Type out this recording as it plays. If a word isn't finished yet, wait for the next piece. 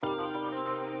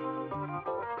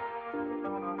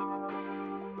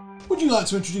Would you like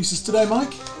to introduce us today,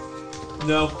 Mike?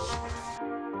 No.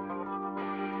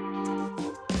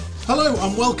 Hello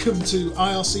and welcome to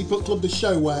IRC Book Club, the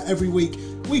show where every week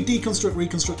we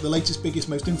reconstruct the latest, biggest,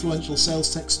 most influential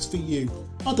sales texts for you,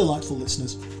 our delightful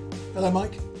listeners. Hello,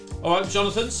 Mike. All right,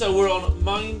 Jonathan. So we're on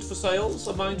Mind for Sales.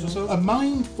 A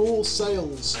Mind for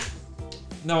Sales.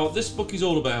 Now, what this book is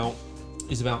all about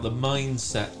is about the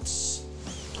mindsets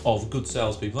of good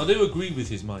salespeople. I do agree with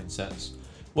his mindsets.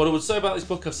 What I would say about this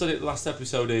book, I've said it in the last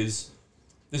episode, is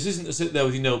this isn't to sit there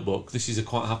with your notebook. This is a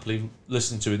quite happily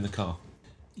listen to in the car.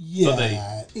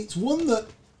 Yeah, it's one that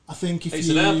I think it's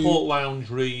an airport lounge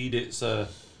read. It's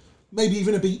maybe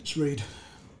even a beach read.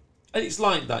 And it's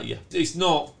like that, yeah. It's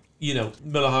not, Miller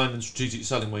Heiman strategic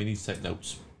selling where you need to take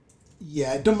notes.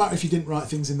 Yeah, it doesn't matter if you didn't write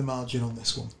things in the margin on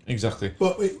this one. Exactly.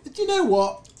 But do you know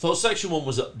what? Thought section 1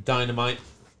 was dynamite.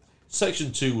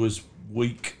 Section 2 was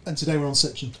weak. And today we're on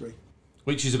section 3.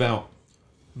 Which is about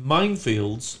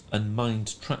minefields and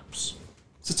mind traps.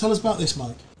 So tell us about this,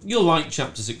 Mike. You'll like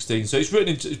chapter 16. So it's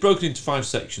broken into 5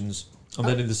 sections, and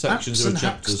then in the sections there are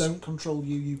chapters. Hacks don't control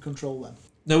you, you control them.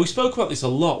 Now, we spoke about this a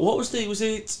lot. What was was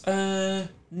it Nir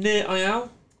Eyal?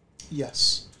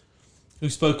 Yes. Who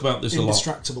spoke about this a lot.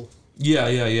 Indistractable.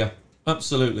 Yeah.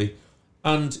 Absolutely.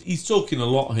 And he's talking a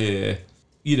lot here,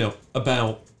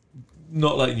 about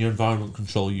not letting your environment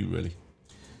control you, really.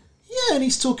 Yeah, and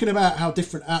he's talking about how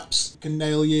different apps can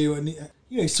nail you, and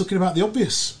he's talking about the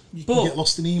obvious. You can get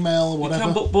lost in email or whatever.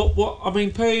 You can, but what? I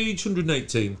mean, page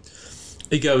 118.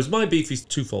 He goes, my beef is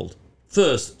twofold.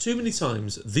 First, too many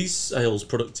times these sales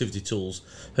productivity tools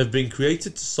have been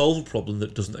created to solve a problem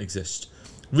that doesn't exist.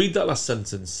 Read that last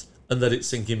sentence and let it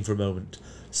sink in for a moment.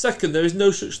 Second, there is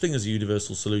no such thing as a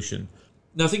universal solution.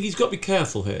 Now, I think he's got to be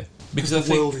careful here because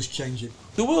the world is changing.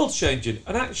 The world's changing,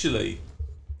 and actually,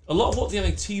 a lot of what the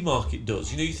IT market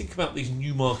does, you think about these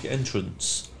new market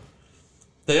entrants,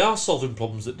 they are solving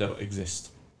problems that don't exist.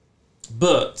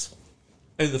 But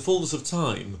in the fullness of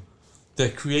time, they're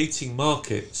creating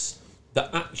markets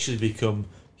that actually become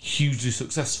hugely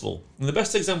successful. And the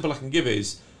best example I can give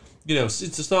is,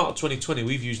 since the start of 2020,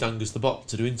 we've used Angus the Bot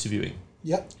to do interviewing.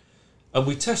 Yep. And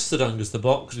we tested Angus the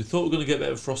Bot because we thought we were going to get a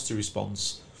bit of a frosty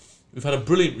response. We've had a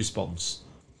brilliant response.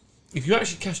 If you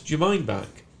actually cast your mind back,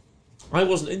 I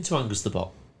wasn't into Angus the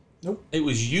Bot. Nope. It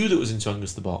was you that was into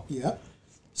Angus the Bot. Yeah.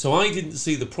 So I didn't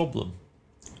see the problem.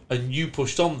 And you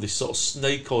pushed on this sort of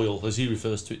snake oil, as he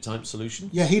refers to it, type solution.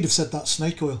 Yeah, he'd have said that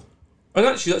snake oil. And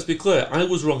actually, let's be clear, I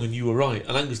was wrong and you were right,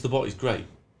 and Angus the Bot is great.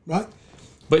 Right.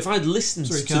 But if I'd listened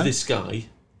to this guy...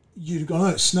 You'd have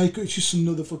gone, it's just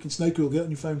another fucking snake oil, get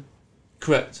on your phone.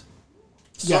 Correct.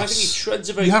 So yes. I think he treads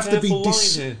a very careful line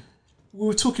here. We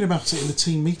were talking about it in the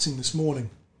team meeting this morning,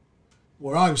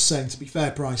 where I was saying, to be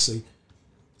fair, Pricey,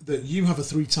 that you have a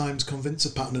 3 times convincer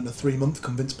pattern and a 3-month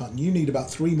convincer pattern. You need about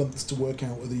 3 months to work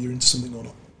out whether you're into something or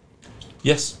not.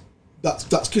 Yes.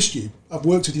 That's just you. I've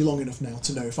worked with you long enough now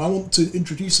to know if I want to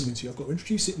introduce something to you, I've got to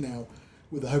introduce it now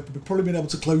with the hope of probably being able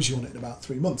to close you on it in about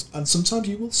 3 months. And sometimes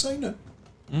you will say no.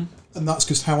 Mm. And that's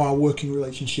just how our working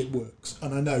relationship works.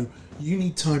 And I know you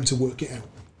need time to work it out.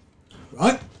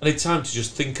 Right? I need time to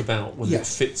just think about whether it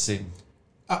fits in.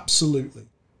 Absolutely.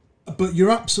 But you're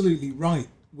absolutely right,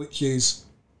 which is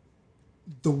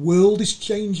the world is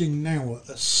changing now at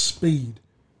a speed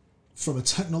from a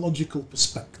technological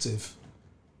perspective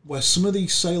where some of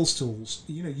these sales tools,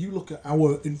 you look at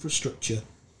our infrastructure,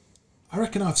 I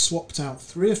reckon I've swapped out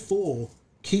 3 or 4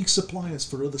 key suppliers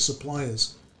for other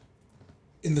suppliers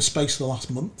in the space of the last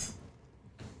month,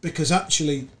 because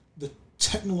actually the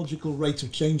technological rate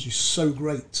of change is so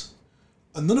great,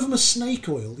 and none of them are snake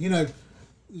oil. There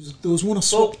was one I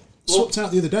swapped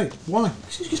out the other day. Why?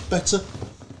 It's just better.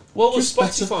 What was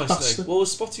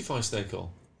Spotify snake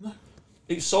oil? No.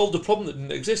 It solved a problem that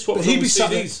didn't exist. What was wrong with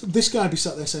CDs? This guy be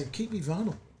sat there saying, keep me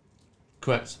vinyl.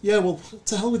 Correct. Yeah, well,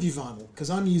 to hell with you, vinyl,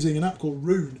 because I'm using an app called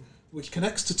Rune, which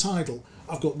connects to Tidal.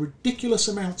 I've got ridiculous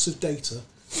amounts of data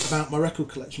about my record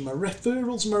collection. My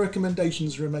referrals and my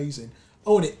recommendations are amazing.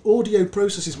 Oh, and it audio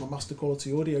processes my master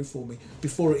quality audio for me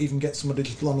before it even gets to my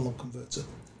digital analog converter.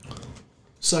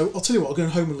 So I'll tell you what, I'll go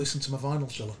home and listen to my vinyl,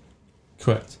 shall I?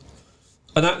 Correct.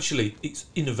 And actually, it's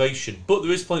innovation. But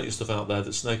there is plenty of stuff out there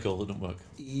that's snake oil that doesn't work.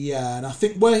 Yeah, and I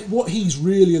think what he's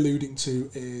really alluding to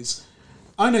is...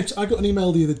 I got an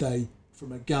email the other day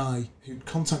from a guy who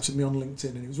contacted me on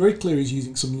LinkedIn, and it was very clear he's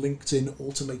using some LinkedIn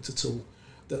automator tool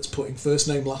that's putting first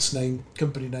name, last name,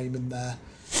 company name in there.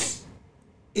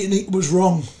 And it was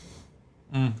wrong.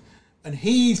 Mm. And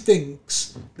he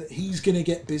thinks that he's going to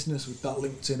get business with that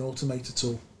LinkedIn automator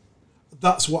tool.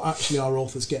 That's what actually our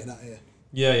author's getting at here.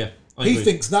 Yeah. He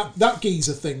thinks that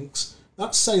geezer thinks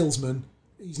that salesman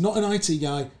He's not an IT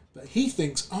guy, but he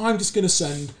thinks, I'm just going to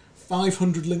send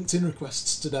 500 LinkedIn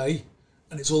requests today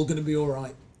and it's all going to be all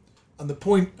right. And the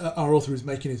point our author is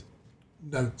making is,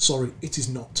 no, sorry, it is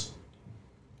not.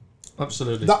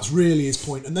 Absolutely. That's really his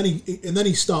point. And then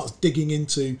he starts digging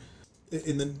into...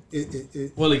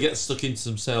 Well, he gets stuck into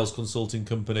some sales consulting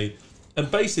company. And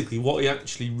basically what he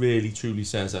actually really truly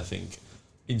says, I think,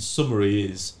 in summary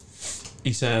is,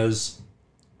 he says,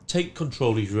 take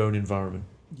control of your own environment.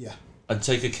 Yeah. And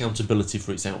take accountability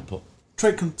for its output.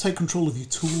 Take control of your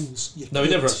tools. Your no, kit.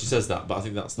 he never actually says that, but I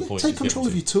think that's the point. Take control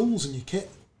of your tools and your kit.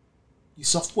 Your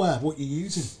software, what you're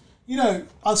using. You know,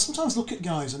 I sometimes look at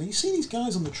guys, and you see these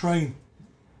guys on the train,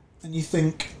 and you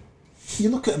think, you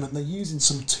look at them and they're using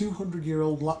some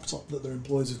 200-year-old laptop that their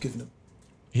employers have given them.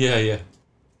 Yeah, yeah.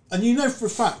 And you know for a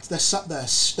fact they're sat there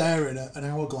staring at an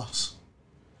hourglass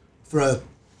for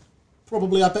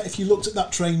probably, I bet if you looked at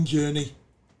that train journey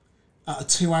out of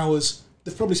 2 hours,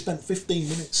 they've probably spent 15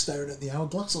 minutes staring at the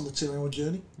hourglass on the 2-hour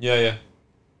journey. Yeah, yeah.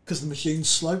 Because the machine's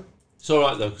slow. It's all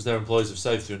right though, because their employees have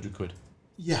saved 300 quid.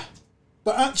 Yeah.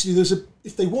 But actually,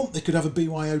 if they want, they could have a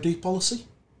BYOD policy.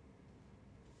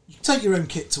 You can take your own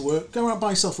kit to work, go out and buy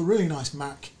yourself a really nice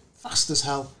Mac, fast as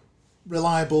hell,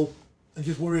 reliable, and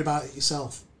just worry about it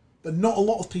yourself. But not a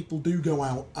lot of people do go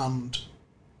out and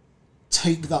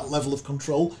take that level of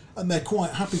control, and they're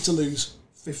quite happy to lose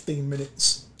 15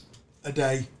 minutes a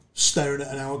day staring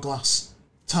at an hourglass,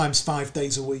 times 5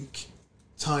 days a week,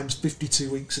 times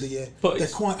 52 weeks of the year. But they're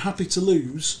quite happy to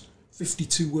lose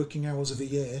 52 working hours of a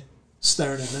year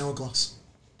staring at an hourglass.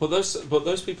 But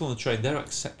those people on the train, they're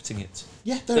accepting it.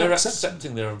 Yeah, they're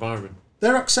accepting their environment.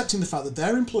 They're accepting the fact that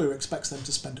their employer expects them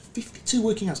to spend 52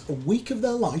 working hours, a week of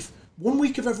their life, 1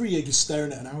 week of every year, just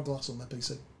staring at an hourglass on their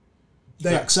PC.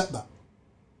 They accept that.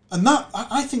 And that,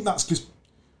 I think that's just,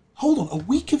 hold on, a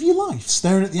week of your life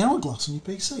staring at the hourglass on your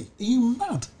PC? Are you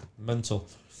mad? Mental.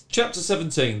 Chapter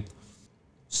 17.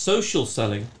 Social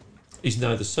selling is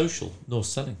neither social nor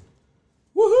selling.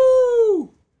 Woohoo!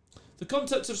 The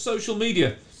concept of social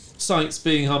media sites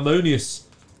being harmonious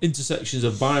intersections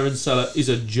of buyer and seller is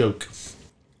a joke.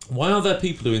 Why are there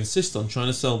people who insist on trying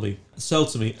to sell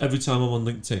to me every time I'm on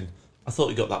LinkedIn? I thought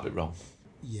you got that bit wrong.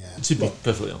 Yeah. To be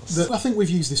perfectly honest. I think we've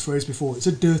used this phrase before. It's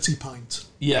a dirty pint.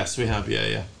 Yes, we have,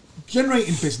 yeah.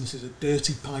 Generating business is a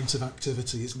dirty pint of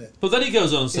activity, isn't it? But then he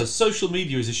goes on and says, social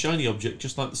media is a shiny object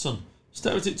just like the sun.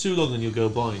 Stare at it too long and you'll go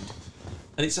blind.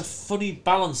 And it's a funny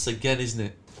balance again, isn't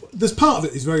it? There's part of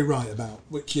it he's very right about,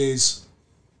 which is,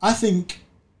 I think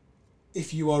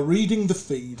if you are reading the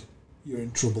feed, you're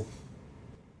in trouble.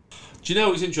 Do you know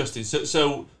what's interesting?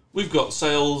 So we've got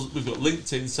sales, we've got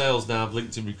LinkedIn Sales Nav,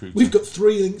 LinkedIn Recruiter. We've got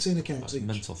 3 LinkedIn accounts each.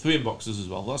 Mental. 3 inboxes as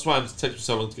well. That's why it takes me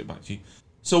so long to get back to you.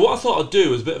 So what I thought I'd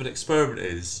do as a bit of an experiment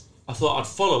is, I thought I'd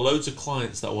follow loads of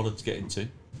clients that I wanted to get into,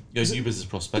 new business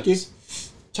prospects.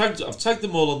 I've tagged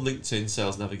them all on LinkedIn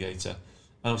Sales Navigator,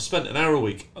 and I've spent an hour a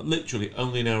week, literally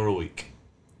only an hour a week,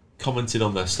 commenting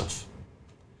on their stuff.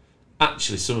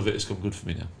 Actually, some of it has come good for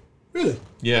me now. Really?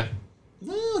 Yeah.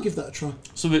 No, I'll give that a try.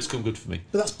 Some of it's come good for me.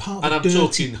 But that's part and of the I'm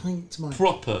dirty talking pint, Mike.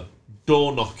 Proper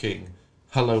door knocking.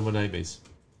 Hello, my name is.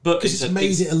 But because it's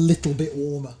made it a little bit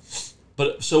warmer.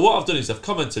 But so what I've done is I've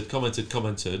commented,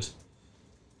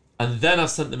 and then I've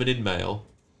sent them an email,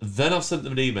 then I've sent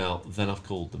them an email, then I've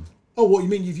called them. Oh, what you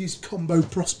mean you've used combo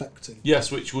prospecting?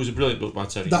 Yes, which was a brilliant book by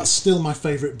Tony. That's still my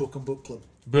favourite book on Book Club.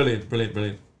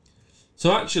 Brilliant.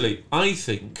 So actually, I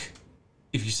think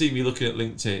if you see me looking at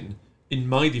LinkedIn, in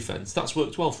my defence, that's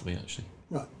worked well for me actually.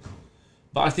 Right.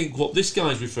 But I think what this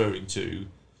guy's referring to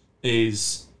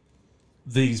is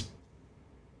these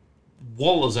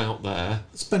wallers out there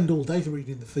spend all day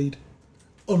reading the feed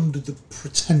under the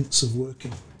pretence of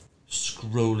working.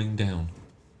 Scrolling down.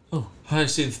 Oh,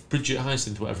 Bridget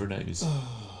Hyacinth, whatever her name is.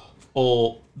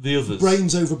 Or the others.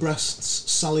 Brains over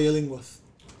breasts, Sally Illingworth.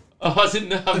 Oh, I didn't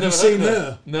know. Have you seen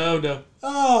her? No.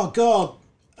 Oh, God.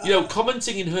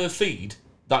 Commenting in her feed,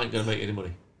 that ain't going to make any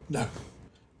money. No.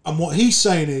 And what he's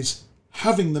saying is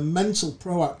having the mental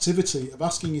proactivity of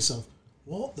asking yourself,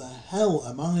 what the hell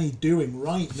am I doing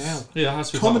right now? Yeah, it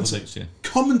has to be part of the mix, yeah.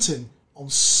 Commenting on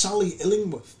Sally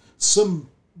Illingworth, some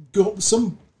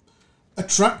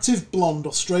attractive blonde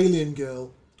Australian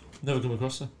girl. Never come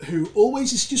across her. Who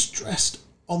always is just dressed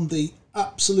on the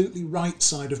absolutely right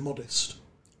side of modest.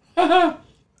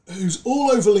 Who's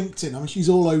all over LinkedIn. I mean, she's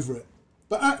all over it.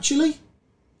 But actually,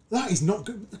 that is not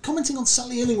good. Commenting on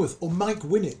Sally Illingworth or Mike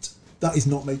Winnett, that is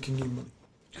not making you money.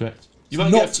 Correct. You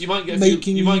might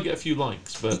get a few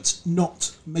likes, but it's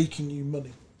not making you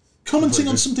money. Commenting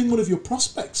on something one of your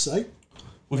prospects say.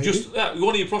 We've Maybe. just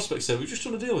one of your prospects said we've just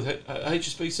done a deal with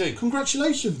HSBC.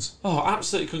 Congratulations. Oh,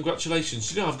 absolutely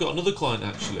congratulations! You know, I've got another client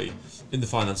actually in the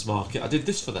finance market. I did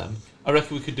this for them. I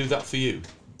reckon we could do that for you.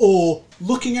 Or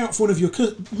looking out for one of your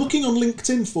looking on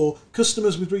LinkedIn for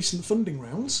customers with recent funding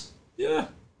rounds. Yeah.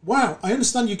 Wow, I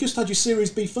understand you just had your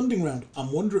Series B funding round.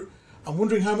 I'm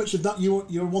wondering how much of that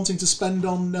you're wanting to spend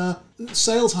on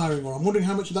sales hiring, or I'm wondering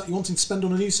how much of that you're wanting to spend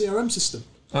on a new CRM system.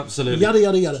 Absolutely. Yada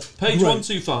yada yada. Page Great.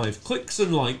 125. Clicks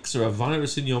and likes are a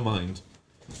virus in your mind.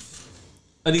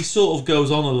 And he sort of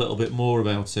goes on a little bit more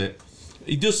about it.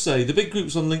 He does say the big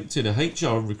groups on LinkedIn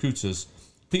are HR and recruiters,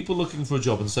 people looking for a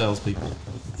job and salespeople.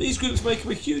 These groups make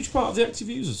up a huge part of the active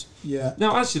users. Yeah.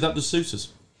 Now, actually, that does suit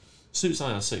us. Suits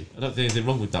IRC. I don't think anything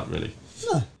wrong with that, really.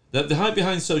 No. The hype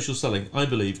behind social selling, I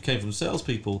believe, came from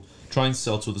salespeople trying to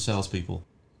sell to other salespeople.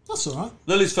 That's all right.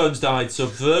 Lily's phone's died, so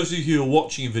for those of you who are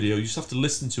watching a video, you just have to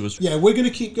listen to us. Yeah, we're going to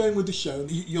keep going with the show.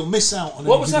 You'll miss out on.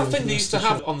 What any was that videos thing for the they rest used to of the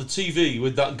have show. on the TV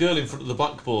with that girl in front of the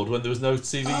blackboard when there was no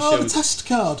TV Oh, show? the test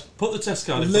card. Put the test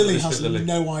card in Lily front has of Lily.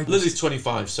 no idea. Lily's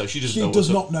 25, so she doesn't She know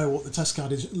does what's up. not know what the test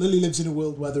card is. Lily lives in a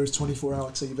world where there is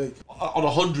 24-hour TV. On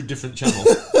 100 different channels.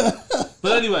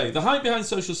 But anyway, the hype behind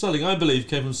social selling, I believe,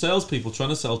 came from salespeople trying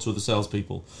to sell to other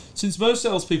salespeople. Since most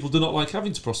salespeople do not like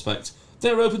having to prospect,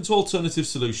 they're open to alternative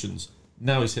solutions.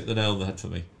 Now he's hit the nail on the head for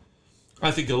me.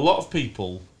 I think a lot of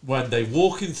people, when they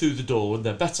walk in through the door and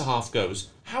their better half goes,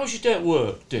 "How was your day at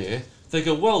work, dear?" They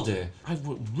go, "Well, dear, I've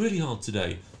worked really hard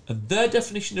today." And their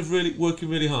definition of really working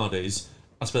really hard is,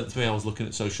 "I spent 3 hours looking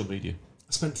at social media."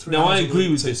 I spent 3 Now, hours I on agree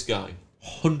with LinkedIn. this guy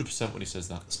 100% when he says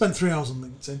that. I spent 3 hours on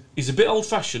LinkedIn. He's a bit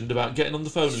old-fashioned about getting on the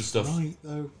phone and stuff. Right,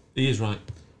 though. He is right.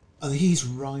 And he's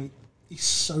right. He's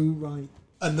so right.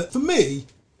 And that for me,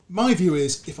 my view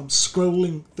is if I'm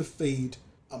scrolling the feed,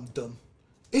 I'm done.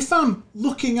 If I'm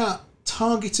looking at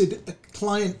targeted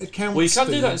client accounts, Well, you can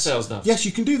do that in feeds- Sales Nav. Yes,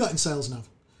 you can do that in Sales Nav.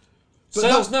 But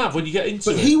Sales that- Nav, when you get into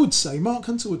But it. he would say, Mark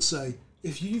Hunter would say,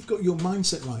 if you've got your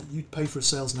mindset right, you'd pay for a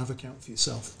Sales Nav account for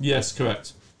yourself. Yes,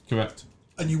 correct. Correct.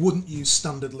 And you wouldn't use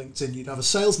standard LinkedIn. You'd have a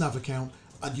Sales Nav account,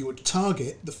 and you would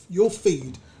target your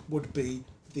feed would be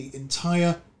the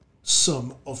entire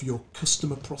sum of your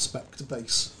customer prospect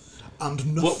base,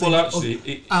 and nothing. Well,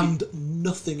 actually,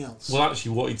 nothing else. Well,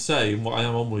 actually, what he'd say, and what I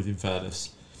am on with in fairness,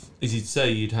 is he'd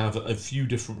say you'd have a few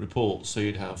different reports. So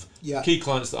you'd have key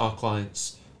clients that are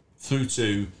clients through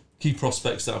to key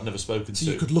prospects that I've never spoken so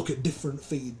to. you could look at different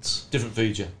feeds. Different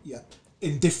feature. Yeah,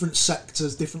 in different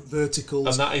sectors, different verticals.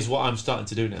 And that is what I'm starting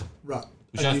to do now. Right.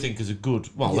 Which And I you- think is a good.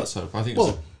 Well, Yeah. let's hope. I think Well,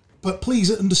 it's but please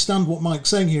understand what Mike's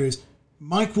saying here is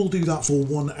Mike will do that for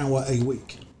 1 hour a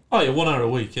week. Oh, yeah, 1 hour a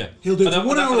week, yeah. He'll do it And for I'm-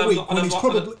 1 and I'm- hour a and week I'm- and when I'm he's not-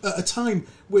 probably at a time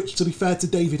which, to be fair to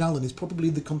David Allen, is probably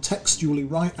the contextually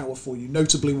right hour for you,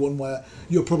 notably one where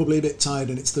you're probably a bit tired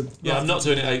and it's the... Yeah, right I'm not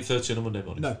thing doing to it at 8:30 on a Monday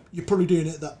morning. do. No, you're probably doing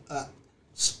it at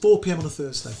 4 p.m. on a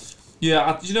Thursday.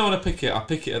 Yeah, do you know when I pick it? I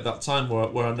pick it at that time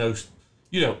where I know,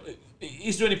 you know,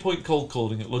 is there any point cold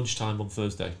calling at lunchtime on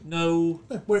Thursday? No.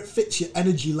 Where it fits your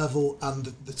energy level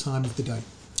and the time of the day.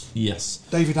 Yes.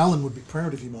 David Allen would be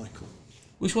proud of you, Michael.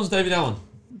 Which one's David Allen?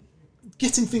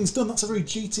 Getting things done, that's a very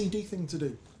GTD thing to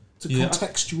do. To Yeah.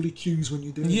 contextually choose when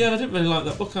you're doing it. Yeah, I didn't really like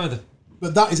that book either.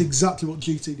 But that is exactly what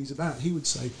GTD's about. He would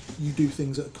say you do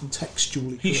things that are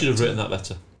contextually He should have correct. written that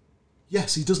letter.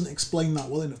 Yes, he doesn't explain that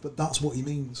well enough, but that's what he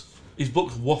means. His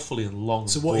book's waffly and long.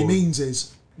 So and what he boring. means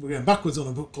is, we're going backwards on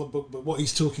a book club book, but what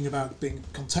he's talking about being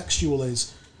contextual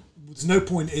is, there's no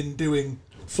point in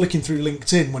flicking through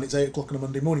LinkedIn when it's 8 o'clock on a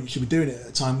Monday morning. You should be doing it at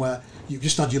a time where you've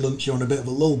just had your lunch, you're on a bit of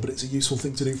a lull, but it's a useful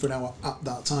thing to do for an hour at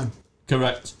that time.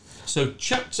 Correct. So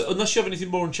chapter, unless you have anything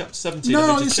more on chapter 17. No, I'm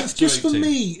into it's chapter just 18. for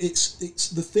me. It's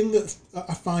the thing that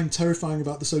I find terrifying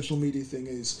about the social media thing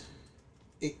is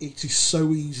it is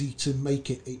so easy to make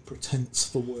it a pretense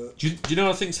for work. Do you know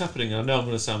what I think's happening? I know I'm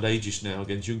going to sound ageist now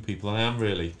against young people, and I am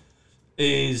really.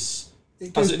 Is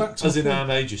It goes as in, back to as my in point. I'm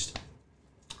ageist.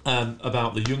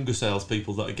 About the younger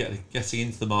salespeople that are getting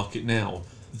into the market now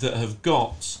that have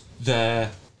got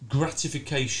their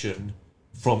gratification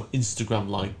from Instagram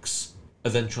likes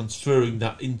and then transferring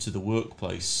that into the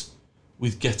workplace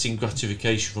with getting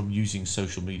gratification from using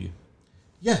social media.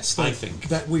 Yes, I think.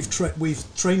 that we've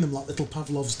trained them like little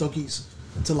Pavlov's doggies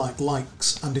to like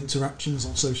likes and interactions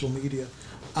on social media,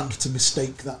 and to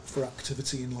mistake that for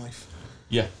activity in life.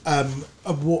 Yeah. And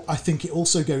what I think it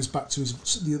also goes back to is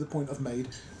the other point I've made,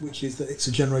 which is that it's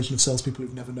a generation of salespeople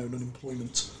who've never known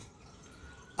unemployment,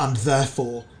 and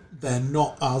therefore they're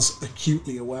not as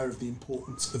acutely aware of the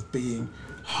importance of being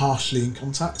harshly in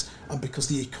contact. And because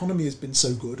the economy has been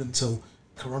so good until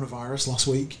coronavirus last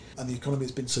week, and the economy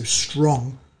has been so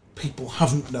strong, people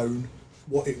haven't known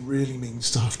what it really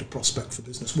means to have to prospect for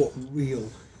business, what real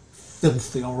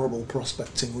filthy, horrible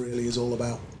prospecting really is all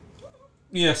about.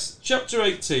 Yes, chapter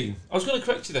 18. I was going to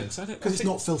correct you then, Because it's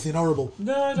not filthy and horrible.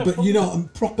 No, I don't. But you know,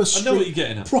 proper I know what you're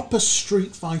getting at. proper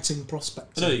street fighting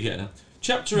prospecting. I know what you're getting at.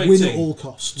 Chapter 18. Win at all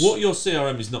costs. What your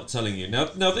CRM is not telling you. Now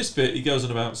this bit, he goes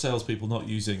on about salespeople not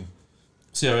using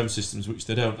CRM systems, which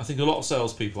they don't. I think a lot of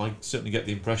salespeople, I certainly get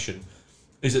the impression,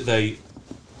 is that they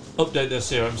update their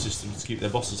CRM systems to keep their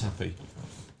bosses happy.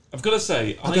 I've got to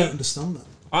say, I don't understand that.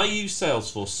 I use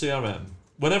Salesforce CRM.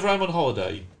 Whenever I'm on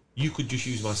holiday, you could just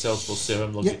use my Salesforce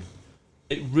CRM login. Yeah.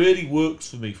 It really works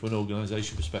for me from an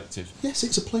organisation perspective. Yes,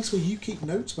 it's a place where you keep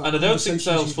notes about. And I don't think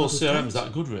conversations Salesforce you've had CRM with is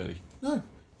that good, really. No.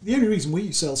 The only reason we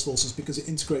use Salesforce is because it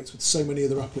integrates with so many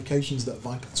other applications that are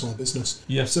vital to our business.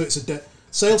 Yes. So it's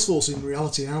Salesforce, in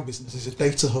reality, in our business, is a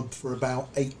data hub for about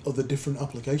 8 other different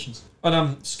applications. And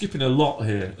I'm skipping a lot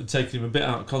here and taking him a bit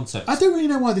out of context. I don't really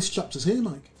know why this chapter's here,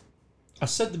 Mike. I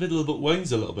said the middle of the book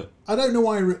wanes a little bit. I don't know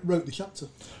why I wrote the chapter.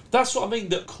 That's what I mean.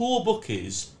 The core book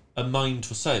is a mind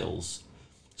for sales.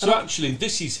 So actually,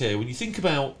 this is here. When you think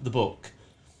about the book,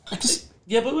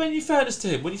 yeah, but when you fairness to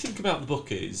him, when you think about the book,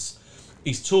 he's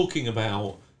talking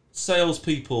about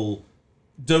salespeople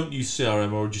don't use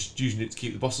CRM or are just using it to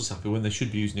keep the bosses happy when they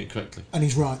should be using it correctly. And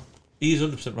he's right. He is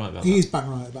 100% right about that. He is bang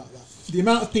right about that. The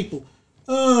amount of people,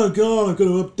 oh God, I've got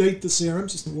to update the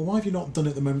CRM system. Well, why have you not done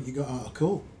it the moment you got out of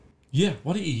call? Yeah,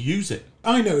 why don't you use it?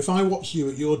 I know if I watch you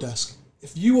at your desk,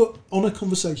 if you were on a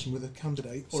conversation with a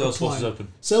candidate or a client, Salesforce is open.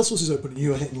 Salesforce is open and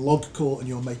you are hitting log call and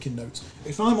you're making notes.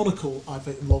 If I'm on a call, I've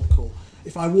hit log call.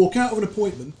 If I walk out of an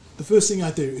appointment, the first thing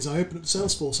I do is I open up the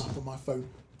Salesforce app on my phone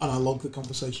and I log the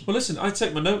conversation. Well, listen, I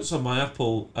take my notes on my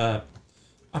Apple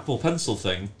Pencil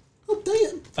thing,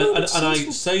 Update it. and I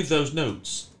save those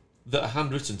notes that are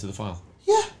handwritten to the file.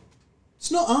 Yeah.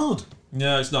 It's not hard.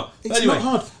 No, it's not. It's anyway, not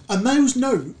hard. And those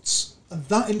notes and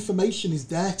that information is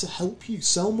there to help you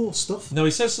sell more stuff. No,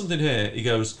 he says something here. He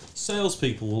goes,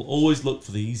 salespeople will always look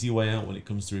for the easy way out when it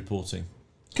comes to reporting.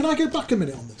 Can I go back a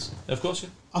minute on this? Of course, yeah.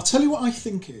 I'll tell you what I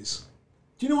think is.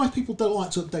 Do you know why people don't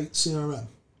like to update CRM?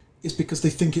 It's because they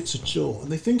think it's a chore.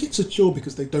 And they think it's a chore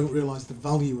because they don't realise the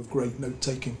value of great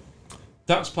note-taking.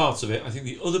 That's part of it. I think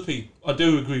the other people... I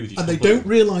do agree with you. And they don't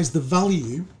realise the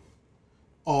value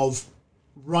of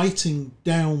writing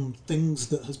down things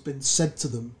that has been said to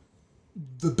them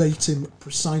verbatim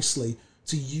precisely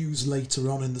to use later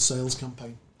on in the sales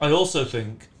campaign. I also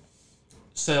think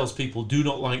salespeople do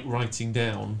not like writing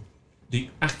down the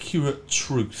accurate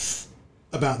truth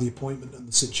about the appointment and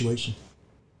the situation.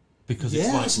 Because Yeah,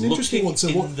 it's like it's an interesting looking one.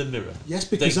 So in the mirror. Yes,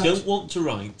 They because don't want to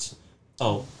write,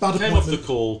 oh, Bad came off the appointment.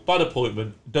 call, bad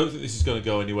appointment, don't think this is going to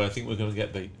go anywhere, I think we're going to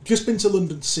get beat. just been to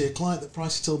London to see a client that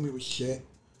Pricey told me was shit,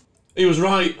 He was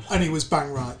right. and he was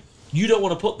bang right. You don't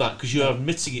want to put that because you're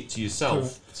admitting it to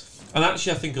yourself. Correct. And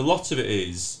actually, I think a lot of it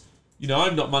is,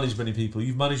 I've not managed many people.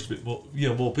 You've managed a bit more,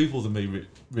 more people than me,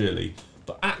 really.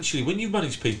 But actually, when you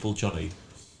manage people, Johnny,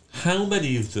 how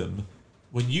many of them,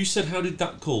 when you said, how did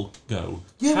that call go?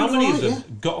 Yeah, how we're many all of right,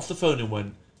 them got off the phone and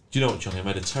went, do you know what, Johnny, I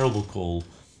made a terrible call.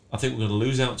 I think we're going to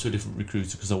lose out to a different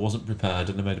recruiter because I wasn't prepared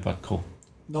and I made a bad call.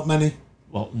 Not many.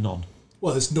 Well, none.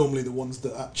 Well, it's normally the ones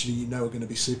that actually are going to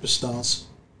be superstars.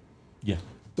 Yeah.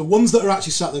 The ones that are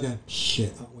actually sat there going,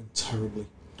 shit, that went terribly.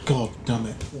 God damn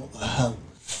it, what the hell?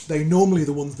 They're normally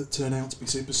the ones that turn out to be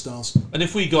superstars. And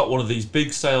if we got one of these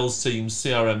big sales teams,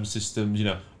 CRM systems,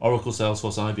 Oracle,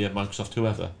 Salesforce, IBM, Microsoft,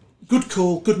 whoever. Good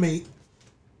call, good meet.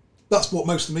 That's what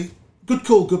most of them eat. Good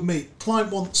call, good meet.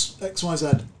 Client wants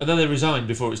XYZ. And then they resigned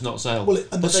before it's not a sale. Well,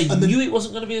 but they knew it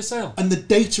wasn't going to be a sale. And the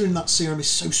data in that CRM is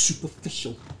so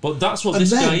superficial. But that's what And this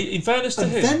then- guy, in fairness to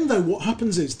And him... then, though, what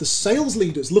happens is the sales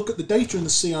leaders look at the data in the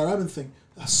CRM and think,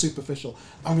 that's superficial.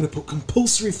 I'm going to put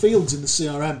compulsory fields in the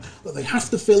CRM that they have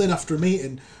to fill in after a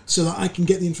meeting so that I can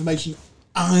get the information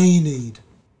I need.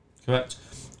 Correct.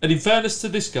 And in fairness to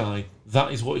this guy,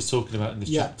 that is what he's talking about in this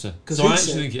Yeah, chapter. 'cause So I he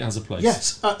actually said- think it has a place.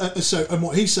 Yes. And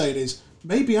what he's saying is,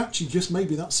 maybe actually, just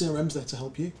maybe that CRM's there to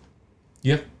help you.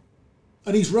 Yeah.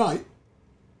 And he's right.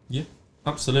 Yeah,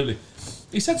 absolutely.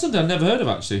 He said something I'd never heard of,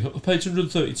 actually. On page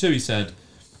 132, he said,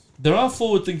 there are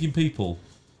forward-thinking people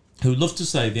who love to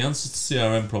say the answer to the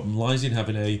CRM problem lies in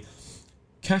having a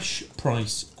cash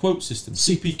price quote system,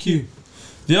 CPQ.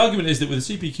 The argument is that with a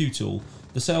CPQ tool,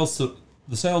 the sales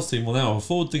team will now have a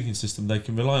forward-thinking system they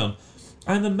can rely on.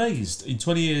 I'm amazed. In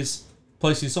 20 years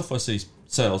placing software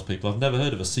salespeople, I've never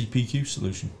heard of a CPQ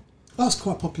solution. That's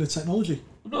quite popular technology.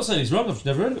 I'm not saying he's wrong, I've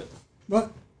never heard of it. Right.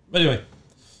 Anyway,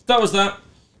 that was that.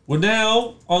 We're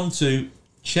now on to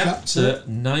chapter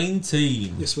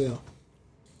 19. Yes, we are.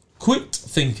 Quit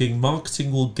thinking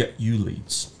marketing will get you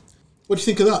leads. What do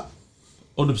you think of that?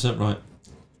 100% right.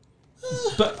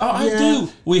 But I yeah. do.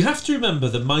 We have to remember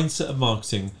the mindset of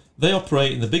marketing. They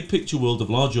operate in the big picture world of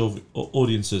large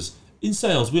audiences. In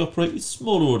sales, we operate with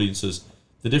smaller audiences.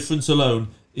 The difference alone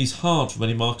is hard for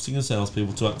many marketing and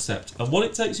salespeople to accept. And what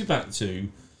it takes you back to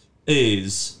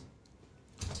is,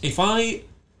 if I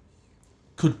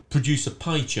could produce a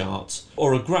pie chart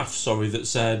or a graph, that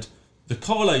said the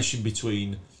correlation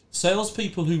between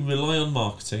salespeople who rely on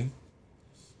marketing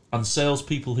and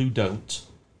salespeople who don't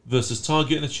versus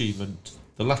target and achievement,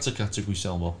 the latter category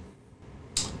sell more.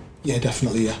 Yeah,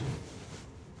 definitely, yeah.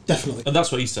 Definitely. And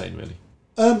that's what he's saying, really.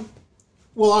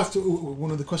 Well,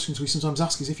 one of the questions we sometimes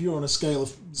ask is if you're on a scale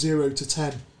of 0 to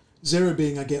 10, 0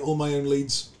 being I get all my own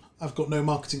leads, I've got no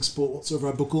marketing support whatsoever,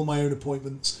 I book all my own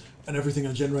appointments, and everything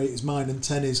I generate is mine, and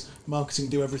 10 is marketing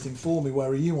do everything for me. Where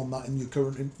are you on that in your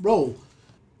current role?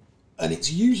 And it's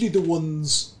usually the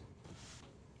ones...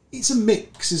 It's a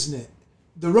mix, isn't it?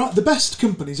 The best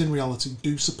companies, in reality,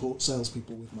 do support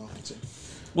salespeople with marketing.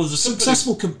 Well, there's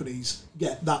Successful companies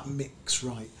get that mix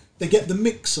right. They get the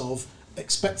mix of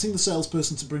expecting the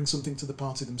salesperson to bring something to the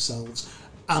party themselves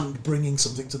and bringing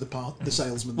something to the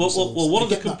salesman themselves. Well, one of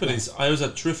the companies I always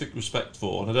had terrific respect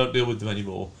for, and I don't deal with them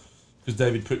anymore because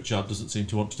David Pritchard doesn't seem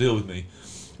to want to deal with me,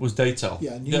 was Daytel.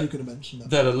 Yeah, I knew you were going to mention that.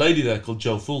 They had a lady there called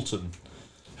Jo Fulton,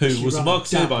 who was a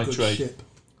marketer by trade.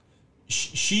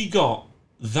 She got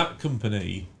that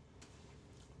company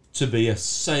to be a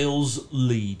sales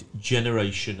lead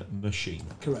generation machine.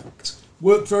 Correct.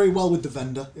 Worked very well with the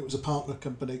vendor. It was a partner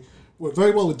company. Worked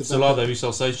very well with the vendor. So are they who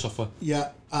sell Sage software? Yeah,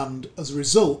 and as a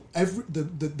result,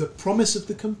 the promise of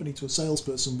the company to a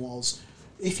salesperson was,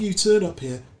 if you turn up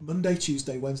here Monday,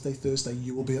 Tuesday, Wednesday, Thursday,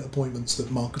 you will be at appointments that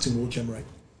marketing will generate.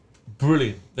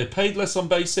 Brilliant. They paid less on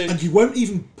basic. And you won't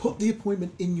even put the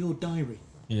appointment in your diary.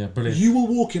 Yeah, brilliant. You will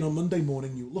walk in on Monday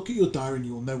morning, you'll look at your diary and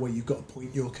you'll know where you've got to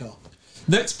point your car.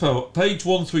 Next page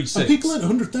 136. And people earn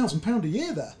 £100,000 a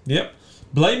year there. Yep.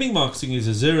 Blaming marketing is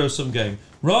a zero-sum game.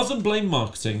 Rather than blame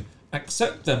marketing,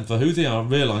 accept them for who they are and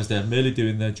realise they are merely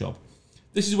doing their job.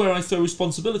 This is where I throw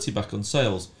responsibility back on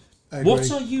sales.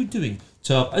 What are you doing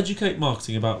to help educate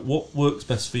marketing about what works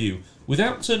best for you?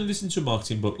 Without turning this into a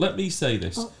marketing book, let me say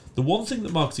this. The one thing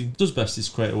that marketing does best is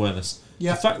create awareness.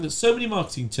 Yeah. The fact that so many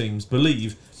marketing teams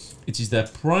believe it is their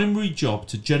primary job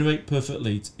to generate perfect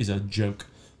leads is a joke.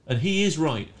 And he is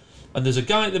right. And there's a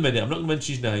guy at the minute, I'm not going to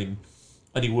mention his name,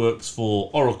 and he works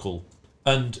for Oracle.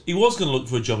 And he was going to look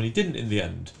for a job and he didn't in the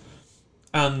end.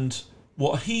 And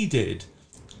what he did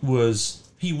was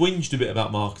he whinged a bit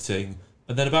about marketing,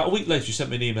 and then about a week later he sent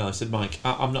me an email. I said, Mike,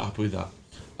 I'm not happy with that.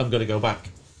 I'm going to go back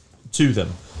to them.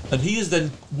 And he has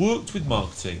then worked with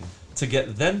marketing to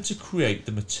get them to create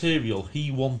the material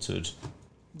he wanted.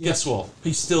 Guess what?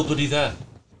 He's still bloody there.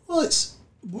 Well, it's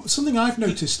something I've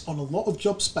noticed on a lot of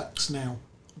job specs now.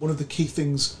 One of the key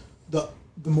things that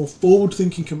the more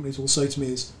forward-thinking companies will say to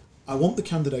me is, I want the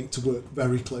candidate to work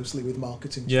very closely with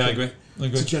marketing I agree.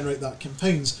 To generate that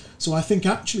campaigns. So I think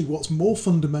actually what's more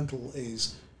fundamental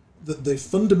is that the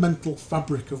fundamental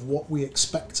fabric of what we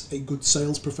expect a good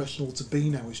sales professional to be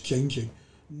now is changing.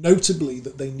 Notably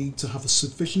that they need to have a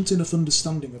sufficient enough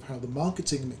understanding of how the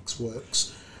marketing mix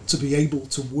works to be able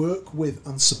to work with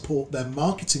and support their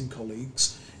marketing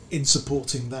colleagues in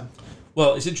supporting them.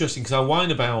 Well, it's interesting because I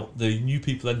whine about the new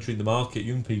people entering the market,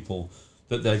 young people,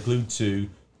 that they're glued to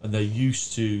and they're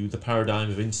used to the paradigm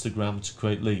of Instagram to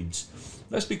create leads.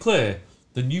 Let's be clear,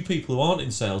 the new people who aren't in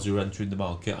sales who are entering the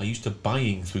market are used to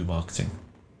buying through marketing.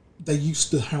 They're used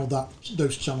to how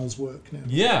those channels work now.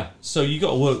 Yeah, so you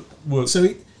got to work. So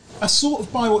I sort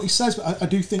of buy what he says, but I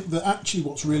do think that actually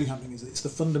what's really happening is it's the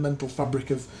fundamental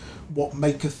fabric of what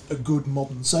maketh a good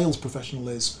modern sales professional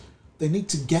is. They need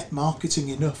to get marketing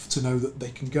enough to know that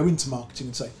they can go into marketing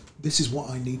and say, this is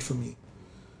what I need from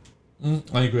you.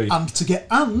 I agree.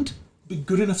 And be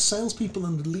good enough salespeople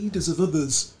and leaders of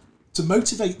others to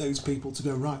motivate those people to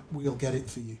go, right, we'll get it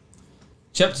for you.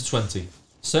 Chapter 20.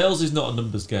 Sales is not a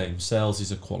numbers game. Sales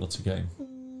is a quality game.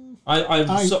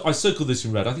 I circled this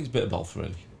in red. I think it's a bit of both,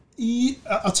 really.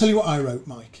 I'll tell you what I wrote,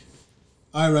 Mike.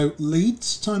 I wrote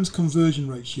leads times conversion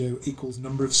ratio equals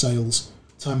number of sales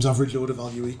times average order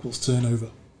value equals turnover.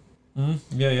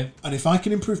 Yeah. And if I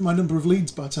can improve my number of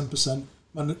leads by 10%,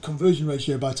 my conversion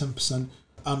ratio by 10%,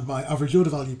 and my average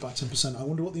order value by 10%, I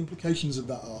wonder what the implications of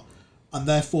that are. And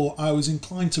therefore, I was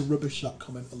inclined to rubbish that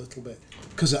comment a little bit,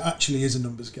 because it actually is a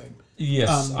numbers game.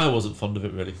 Yes, I wasn't fond of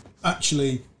it, really.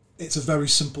 Actually, it's a very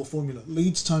simple formula.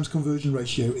 Leads times conversion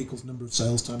ratio equals number of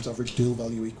sales times average deal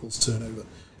value equals turnover.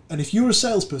 And if you're a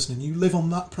salesperson and you live on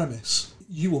that premise,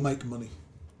 you will make money.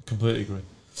 Completely agree.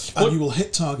 And you will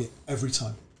hit target every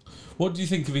time. What do you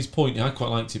think of his point? I quite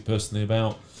liked it personally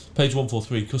about page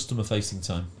 143, customer facing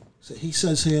time. So he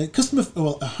says here,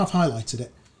 well, I have highlighted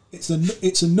it.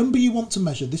 It's a number you want to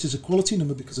measure. This is a quality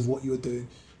number because of what you are doing.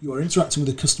 You are interacting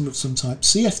with a customer of some type.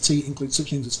 CFT includes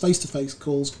such things as face-to-face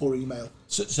calls or email.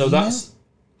 So that's...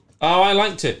 Oh, I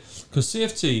liked it. Because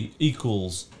CFT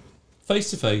equals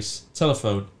face-to-face,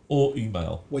 telephone or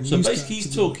email. So basically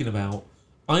he's talking about,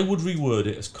 I would reword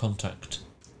it as contact.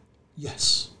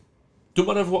 Yes. Don't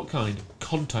matter what kind.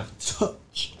 Contact.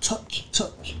 Touch.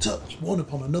 One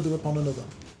upon another.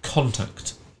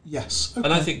 Contact. Yes. Okay.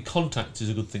 And I think contact is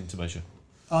a good thing to measure.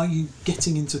 Are you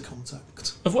getting into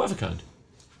contact? Of whatever kind.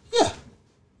 Yeah.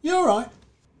 You're all right.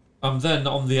 I'm then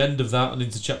on the end of that and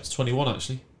into chapter 21,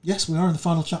 actually. Yes, we are in the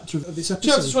final chapter of this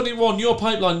episode. Chapter 21, your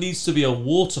pipeline needs to be a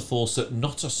water faucet,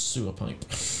 not a sewer pipe.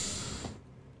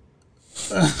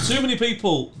 Too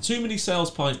many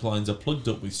sales pipelines are plugged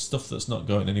up with stuff that's not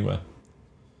going anywhere.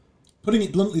 Putting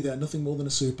it bluntly, they're nothing more than a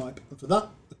sewer pipe. And for that,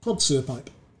 a clogged sewer pipe.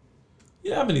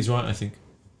 Yeah, I mean, he's right, I think.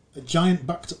 A giant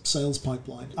backed up sales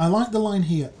pipeline. I like the line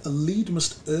here, a lead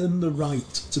must earn the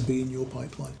right to be in your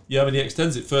pipeline. Yeah, I mean, he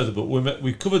extends it further, but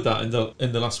we covered that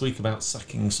in the last week about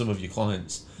sacking some of your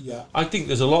clients. Yeah. I think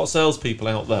there's a lot of salespeople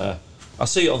out there. I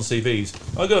see it on CVs.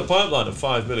 I've got a pipeline of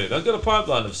 5 million. I've got a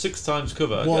pipeline of 6 times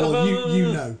cover. Well,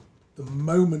 you know, the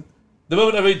moment I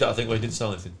read that, I think, well, he didn't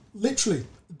sell anything. Literally,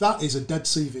 that is a dead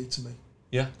CV to me.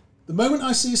 Yeah. The moment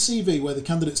I see a CV where the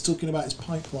candidate's talking about his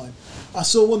pipeline, I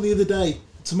saw one the other day.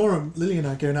 Tomorrow, Lily and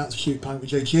I are going out to shoot a pint with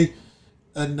JG,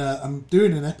 and I'm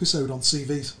doing an episode on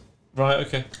CVs. Right,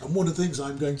 okay. And one of the things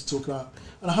I'm going to talk about,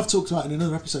 and I have talked about in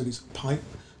another episode, is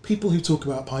people who talk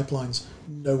about pipelines.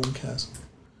 No one cares.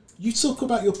 You talk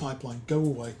about your pipeline, go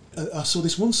away. I saw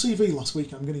this one CV last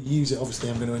week, and I'm going to use it. Obviously,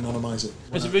 I'm going to anonymise it.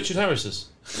 Is it Richard Harris's?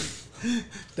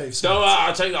 Dave Smith. No,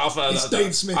 I'll take that off. It's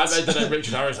Dave Smith. I made the name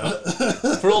Richard Harris.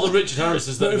 For all the Richard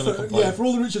Harrises that are going to complain. Yeah, for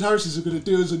all the Richard Harrises who are going to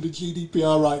do us under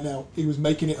GDPR right now, he was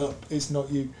making it up. It's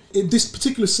not you. In this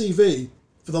particular CV,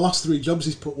 for the last 3 jobs,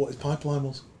 he's put what his pipeline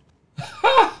was.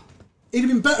 He'd have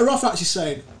been better off actually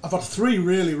saying, I've had 3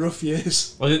 really rough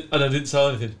years. And I didn't sell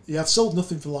anything. Yeah, I've sold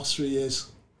nothing for the last 3 years.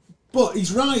 But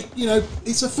he's right, you know,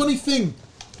 it's a funny thing.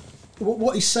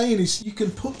 What he's saying is you can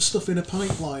put stuff in a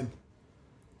pipeline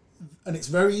and it's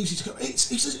very easy to go,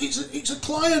 it's a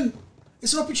client,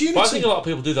 it's an opportunity. But I think a lot of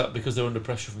people do that because they're under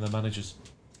pressure from their managers.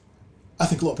 I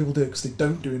think a lot of people do it because they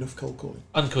don't do enough cold calling.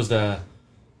 And because they're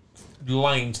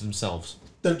lying to themselves.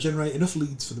 Don't generate enough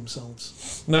leads for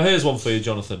themselves. Now here's one for you,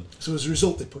 Jonathan. So as a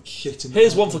result, they put shit in.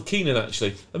 Here's one for Keenan,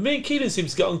 actually. And me and Keenan seem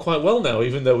to get on quite well now,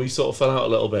 even though we sort of fell out a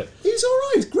little bit. He's all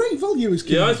right. He's great value, is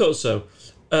Keenan. Yeah, I thought so.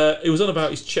 It was on about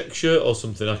his check shirt or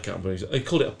something. I can't remember. They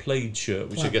called it a plaid shirt,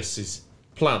 which I guess is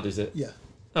plaid, is it? Yeah.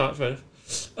 All right, fair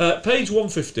enough. Page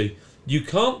 150. You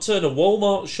can't turn a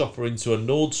Walmart shopper into a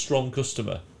Nordstrom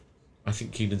customer. I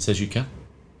think Keenan says you can.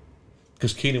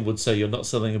 Because Keenan would say you're not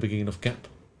selling a big enough gap.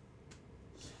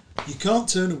 You can't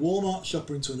turn a Walmart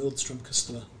shopper into a Nordstrom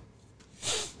customer.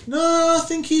 No, I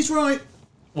think he's right.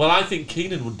 Well, I think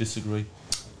Keenan would disagree.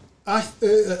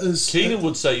 Keenan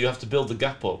would say you have to build the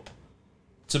gap up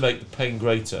to make the pain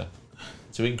greater,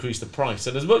 to increase the price.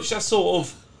 And as much as I sort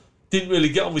of didn't really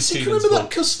get on with Keenan's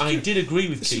book, I did agree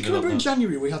with Keenan. Remember in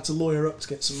January we had to lawyer up to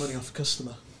get some money off a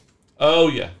customer? Oh,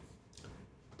 yeah.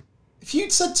 If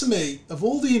you'd said to me, of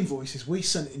all the invoices we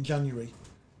sent in January,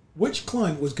 which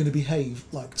client was going to behave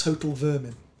like total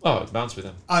vermin? Oh, it's bound to be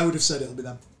them. I would have said it'll be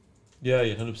them. Yeah,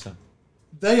 100%.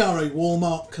 They are a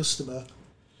Walmart customer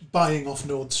buying off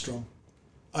Nordstrom.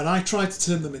 And I tried to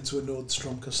turn them into a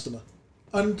Nordstrom customer.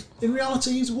 And in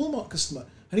reality, he's a Walmart customer.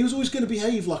 And he was always going to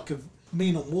behave like a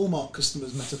mean on Walmart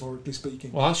customers, metaphorically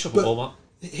speaking. Well, I shop at Walmart.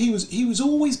 He was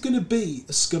always going to be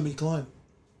a scummy client.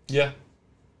 Yeah.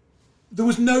 There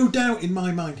was no doubt in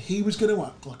my mind he was going to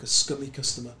act like a scummy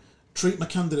customer. Treat my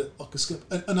candidate like a scum.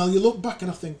 And you look back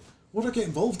and I think, what did I get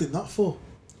involved in that for?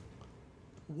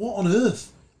 What on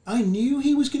earth? I knew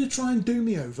he was going to try and do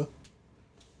me over.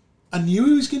 I knew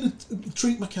he was going to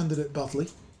treat my candidate badly.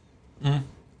 Mm.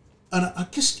 And I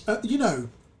just, you know,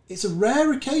 it's a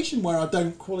rare occasion where I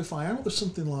don't qualify out of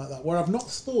something like that, where I've not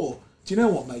thought, do you know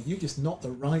what, mate, you're just not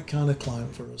the right kind of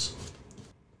client for us.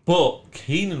 But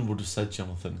Keenan would have said,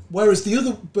 Jonathan. Whereas the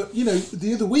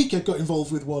other week I got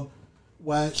involved with one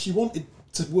where she wanted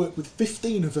to work with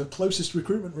 15 of her closest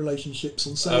recruitment relationships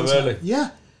on sales. Oh, really?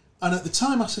 Yeah. And at the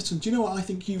time I said to them, do you know what I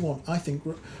think you want? I think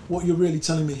what you're really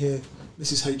telling me here,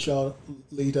 Mrs. HR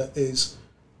leader, is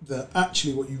that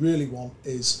actually what you really want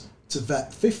is to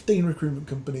vet 15 recruitment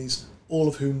companies, all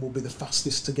of whom will be the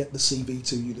fastest to get the CV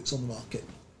to you that's on the market.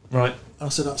 Right. And I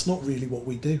said, that's not really what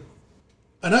we do.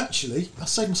 And actually, I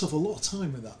saved myself a lot of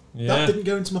time with that. Yeah. That didn't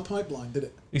go into my pipeline, did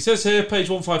it? He says here, page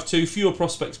 152, fewer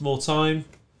prospects, more time.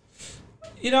 I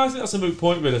think that's a moot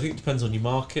point, really. I think it depends on your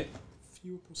market.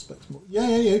 Fewer prospects, more.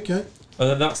 Yeah, okay. And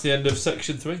then that's the end of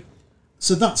section 3.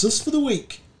 So that's us for the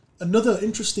week. Another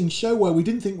interesting show where we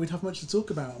didn't think we'd have much to talk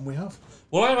about, and we have.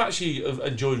 Well, I've actually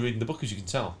enjoyed reading the book, as you can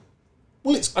tell.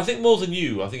 Well, I think more than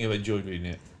you, I think I've enjoyed reading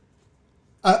it.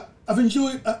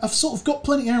 I've sort of got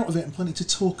plenty out of it and plenty to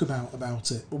talk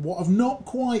about it. But what I've not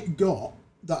quite got,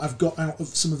 that I've got out of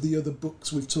some of the other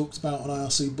books we've talked about on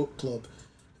IRC Book Club,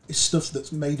 is stuff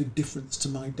that's made a difference to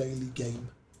my daily game.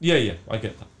 Yeah, I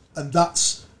get that. And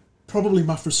that's probably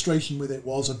my frustration with it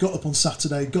was I got up on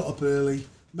Saturday, got up early,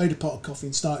 made a pot of coffee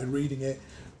and started reading it.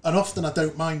 And often I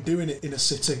don't mind doing it in a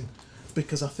sitting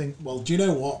because I think, well, do you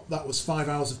know what? That was 5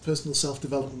 hours of personal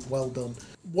self-development, well done.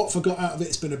 What I got out of it,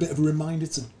 it's been a bit of a reminder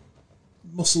to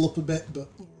muscle up a bit, but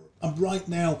right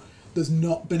now there's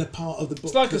not been a part of the book.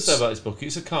 It's like I said about this book,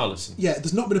 it's a car lesson. Yeah,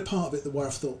 there's not been a part of it where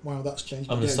I've thought, wow, that's changed.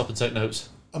 I'm going to stop and take notes.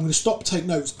 I'm going to stop, take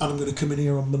notes, and I'm going to come in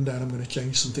here on Monday and I'm going to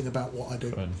change something about what I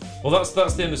do. Well,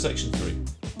 that's the end of section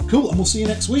 3. Cool, and we'll see you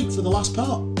next week for the last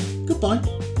part. Goodbye.